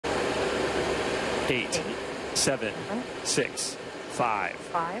8, 7, 6, 5,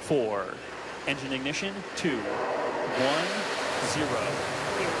 4. Engine ignition, 2, 1, 0.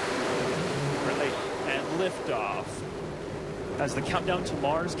 Relay and liftoff. As the countdown to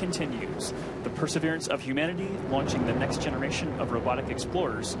Mars continues, the perseverance of humanity launching the next generation of robotic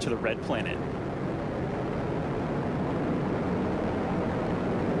explorers to the Red Planet.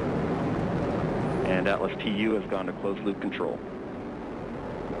 And Atlas TU has gone to closed loop control.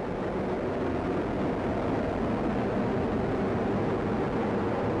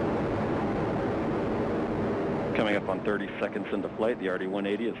 Coming up on 30 seconds into flight, the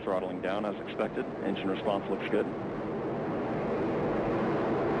RD-180 is throttling down as expected. Engine response looks good.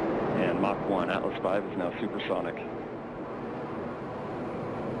 And Mach 1, Atlas 5 is now supersonic.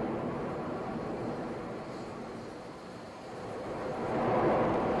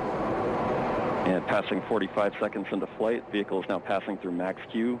 And passing 45 seconds into flight, vehicle is now passing through max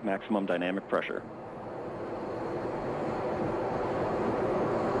Q, maximum dynamic pressure.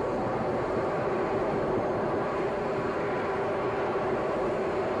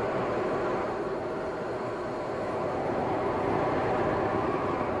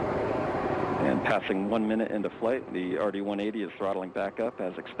 And passing 1 minute into flight, the RD-180 is throttling back up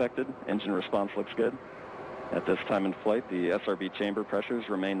as expected. Engine response looks good. At this time in flight, the SRB chamber pressures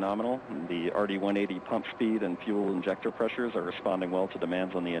remain nominal. The RD-180 pump speed and fuel injector pressures are responding well to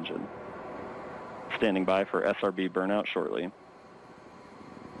demands on the engine. Standing by for SRB burnout shortly.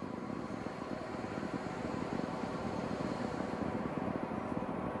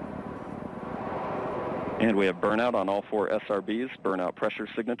 And we have burnout on all 4 SRBs. Burnout pressure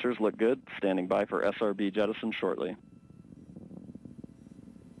signatures look good. Standing by for SRB jettison shortly.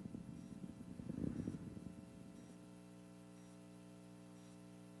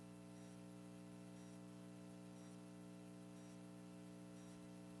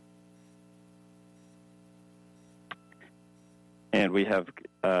 And we have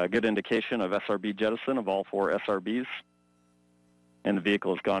a good indication of SRB jettison of all 4 SRBs. And the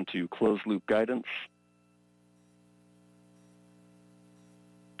vehicle has gone to closed loop guidance.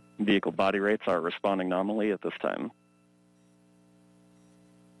 Vehicle body rates are responding nominally at this time.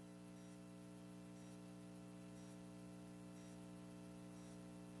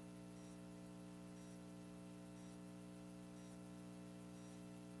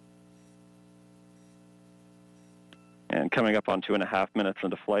 And coming up on 2.5 minutes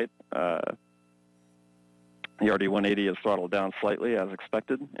into flight, the RD-180 is throttled down slightly as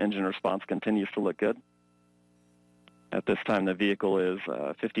expected. Engine response continues to look good. At this time, the vehicle is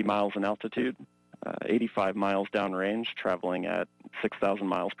 50 miles in altitude, 85 miles downrange, traveling at 6,000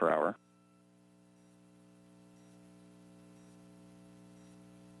 miles per hour.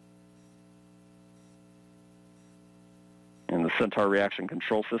 And the Centaur reaction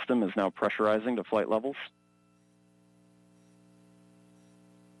control system is now pressurizing to flight levels.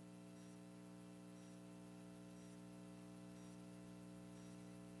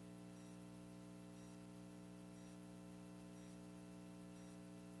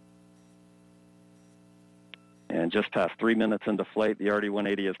 And just past 3 minutes into flight, the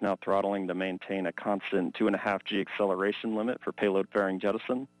RD-180 is now throttling to maintain a constant 2.5 G acceleration limit for payload fairing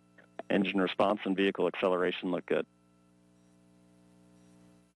jettison. Engine response and vehicle acceleration look good.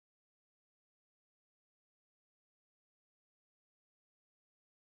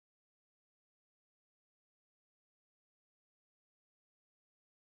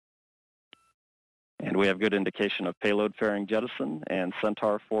 And we have good indication of payload fairing jettison and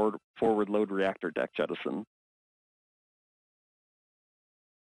Centaur forward load reactor deck jettison.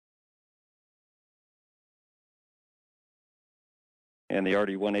 And the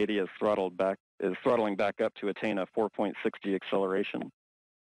RD-180 is throttling back up to attain a 4.6 G acceleration.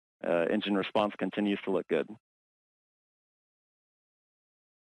 Engine response continues to look good.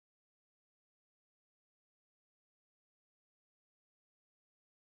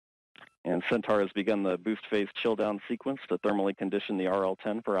 And Centaur has begun the boost phase chill down sequence to thermally condition the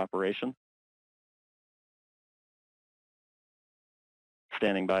RL-10 for operation.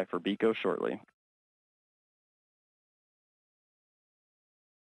 Standing by for BECO shortly.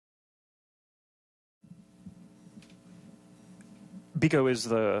 BECO's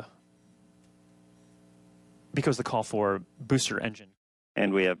the call for booster engine.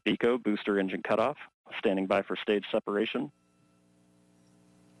 And we have BECO, booster engine cutoff, standing by for stage separation.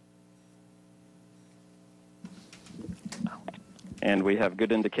 And we have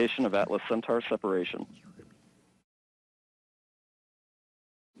good indication of Atlas Centaur separation.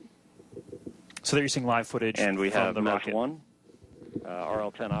 So there you're seeing live footage. And we have the rocket. MES-1.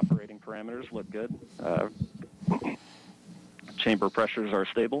 RL-10 operating parameters look good. Chamber pressures are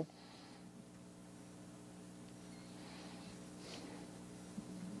stable.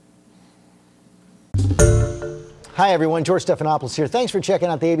 Hi, everyone. George Stephanopoulos here. Thanks for checking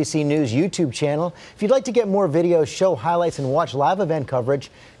out the ABC News YouTube channel. If you'd like to get more videos, show highlights, and watch live event coverage,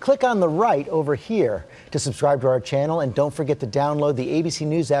 click on the right over here to subscribe to our channel. And don't forget to download the ABC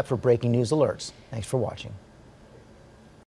News app for breaking news alerts. Thanks for watching.